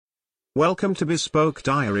Welcome to Bespoke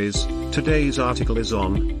Diaries. Today's article is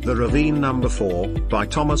on The Ravine Number 4 by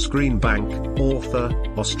Thomas Greenbank, author,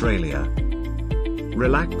 Australia.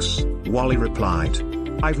 Relax, Wally replied.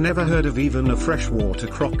 I've never heard of even a freshwater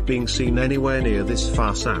croc being seen anywhere near this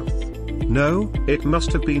far south. No, it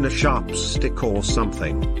must have been a sharp stick or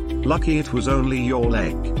something. Lucky it was only your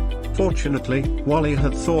leg. Fortunately, Wally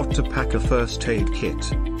had thought to pack a first aid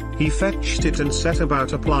kit. He fetched it and set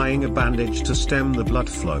about applying a bandage to stem the blood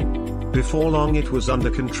flow. Before long it was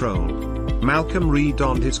under control. Malcolm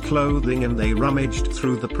redonned his clothing and they rummaged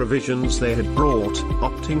through the provisions they had brought,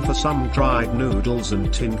 opting for some dried noodles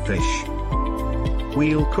and tinned fish.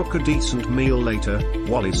 We'll cook a decent meal later,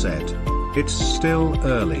 Wally said. It's still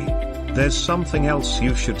early. There's something else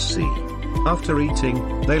you should see. After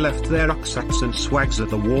eating, they left their rucksacks and swags at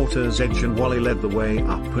the water's edge and Wally led the way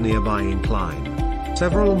up a nearby incline.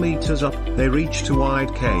 Several meters up, they reached a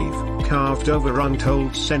wide cave, carved over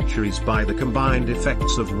untold centuries by the combined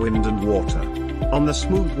effects of wind and water. On the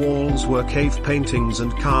smooth walls were cave paintings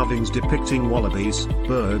and carvings depicting wallabies,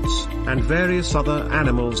 birds, and various other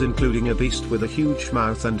animals including a beast with a huge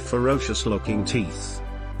mouth and ferocious-looking teeth.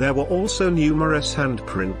 There were also numerous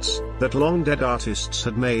handprints, that long-dead artists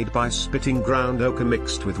had made by spitting ground ochre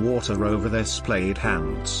mixed with water over their splayed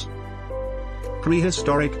hands.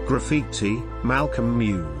 Prehistoric graffiti, Malcolm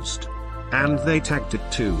mused. And they tagged it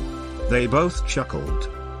too. They both chuckled.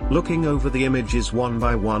 Looking over the images one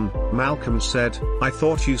by one, Malcolm said, I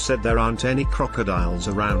thought you said there aren't any crocodiles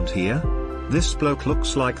around here? This bloke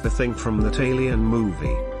looks like the thing from that Alien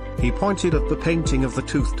movie. He pointed at the painting of the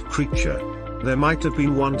toothed creature. There might have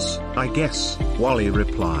been once, I guess, Wally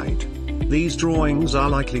replied. These drawings are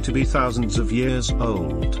likely to be thousands of years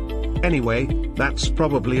old. Anyway, that's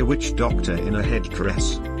probably a witch doctor in a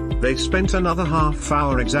headdress. They spent another half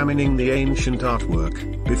hour examining the ancient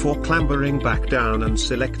artwork, before clambering back down and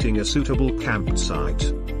selecting a suitable campsite.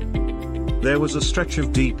 There was a stretch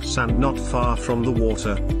of deep sand not far from the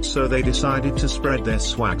water, so they decided to spread their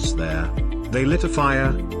swags there. They lit a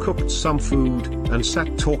fire, cooked some food, and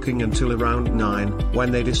sat talking until around 9,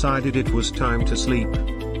 when they decided it was time to sleep.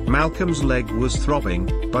 Malcolm's leg was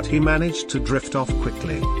throbbing, but he managed to drift off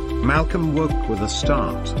quickly. Malcolm woke with a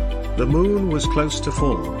start. The moon was close to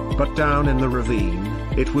full, but down in the ravine,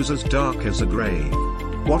 it was as dark as a grave.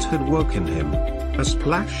 What had woken him? A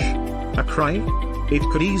splash? A cry? It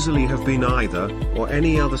could easily have been either, or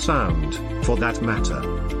any other sound, for that matter.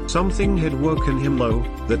 Something had woken him though,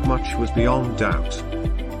 that much was beyond doubt.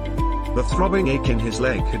 The throbbing ache in his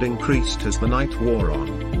leg had increased as the night wore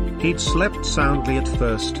on. He'd slept soundly at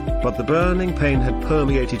first, but the burning pain had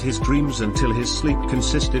permeated his dreams until his sleep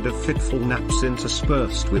consisted of fitful naps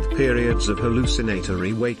interspersed with periods of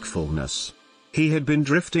hallucinatory wakefulness. He had been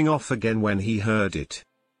drifting off again when he heard it.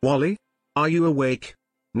 Wally? Are you awake?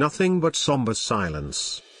 Nothing but somber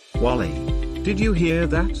silence. Wally? Did you hear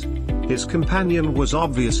that? His companion was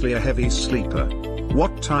obviously a heavy sleeper.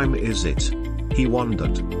 What time is it? He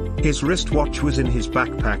wondered. His wristwatch was in his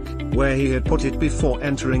backpack, where he had put it before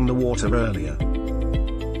entering the water earlier.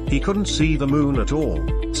 He couldn't see the moon at all,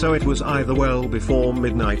 so it was either well before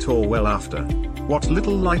midnight or well after. What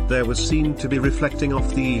little light there was seemed to be reflecting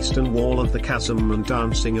off the eastern wall of the chasm and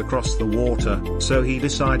dancing across the water, so he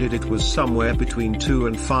decided it was somewhere between 2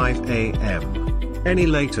 and 5 a.m. Any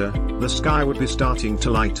later, the sky would be starting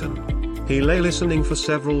to lighten. He lay listening for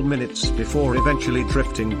several minutes before eventually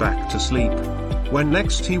drifting back to sleep. When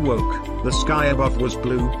next he woke, the sky above was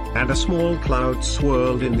blue, and a small cloud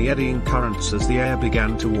swirled in the eddying currents as the air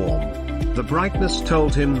began to warm. The brightness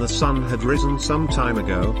told him the sun had risen some time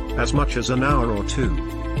ago, as much as an hour or two.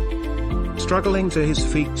 Struggling to his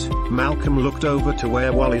feet, Malcolm looked over to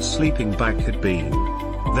where Wally's sleeping bag had been.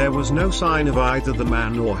 There was no sign of either the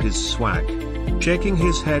man or his swag. Shaking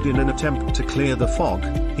his head in an attempt to clear the fog,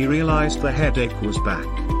 he realized the headache was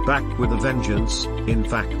back with a vengeance, in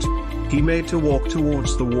fact. He made to walk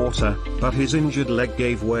towards the water, but his injured leg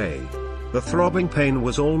gave way. The throbbing pain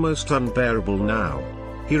was almost unbearable now.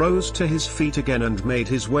 He rose to his feet again and made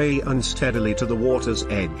his way unsteadily to the water's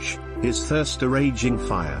edge, his thirst a raging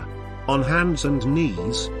fire. On hands and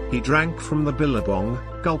knees, he drank from the billabong,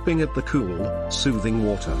 gulping at the cool, soothing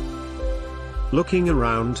water. Looking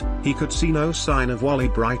around, he could see no sign of Wally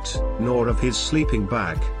Bright, nor of his sleeping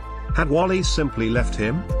bag. Had Wally simply left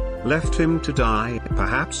him? Left him to die,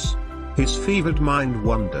 perhaps? His fevered mind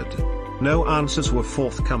wondered. No answers were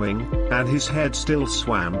forthcoming, and his head still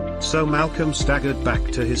swam, so Malcolm staggered back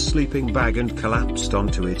to his sleeping bag and collapsed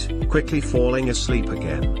onto it, quickly falling asleep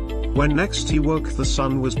again. When next he woke, the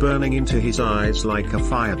sun was burning into his eyes like a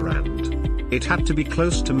firebrand. It had to be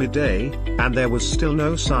close to midday, and there was still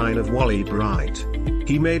no sign of Wally Bright.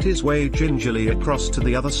 He made his way gingerly across to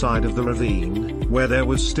the other side of the ravine, where there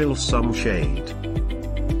was still some shade.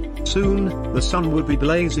 Soon, the sun would be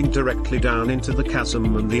blazing directly down into the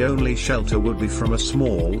chasm, and the only shelter would be from a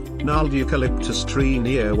small, gnarled eucalyptus tree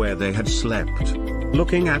near where they had slept.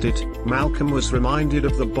 Looking at it, Malcolm was reminded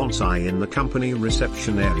of the bonsai in the company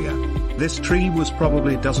reception area. This tree was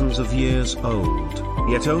probably dozens of years old,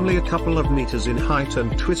 yet only a couple of meters in height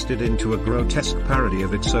and twisted into a grotesque parody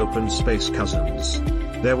of its open space cousins.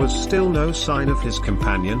 There was still no sign of his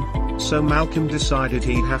companion, so Malcolm decided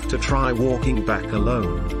he'd have to try walking back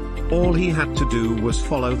alone. All he had to do was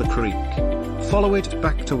follow the creek. Follow it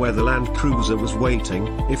back to where the Land Cruiser was waiting,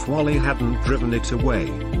 if Wally hadn't driven it away,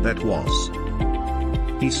 that was.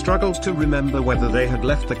 He struggled to remember whether they had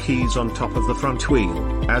left the keys on top of the front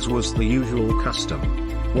wheel, as was the usual custom.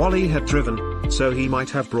 Wally had driven, so he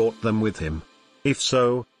might have brought them with him. If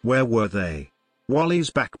so, where were they?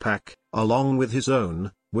 Wally's backpack, along with his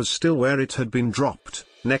own, was still where it had been dropped,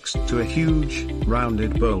 next to a huge,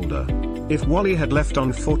 rounded boulder. If Wally had left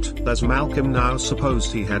on foot, as Malcolm now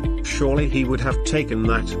supposed he had, surely he would have taken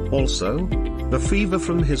that, also? The fever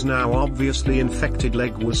from his now obviously infected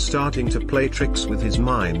leg was starting to play tricks with his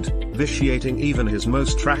mind, vitiating even his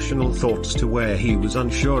most rational thoughts to where he was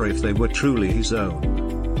unsure if they were truly his own.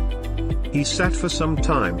 He sat for some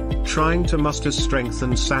time, trying to muster strength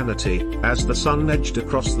and sanity, as the sun edged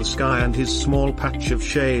across the sky and his small patch of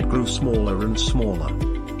shade grew smaller and smaller.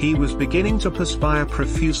 He was beginning to perspire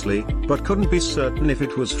profusely, but couldn't be certain if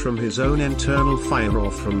it was from his own internal fire or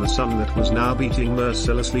from the sun that was now beating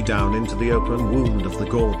mercilessly down into the open wound of the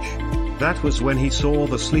gorge. That was when he saw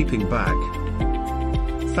the sleeping bag.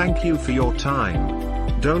 Thank you for your time.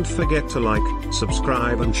 Don't forget to like,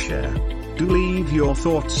 subscribe and share. Do leave your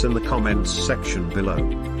thoughts in the comments section below.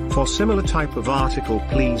 For similar type of article,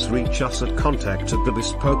 please reach us at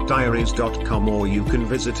contact@thebespokediaries.com, or you can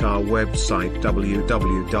visit our website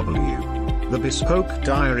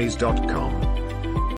www.thebespokediaries.com.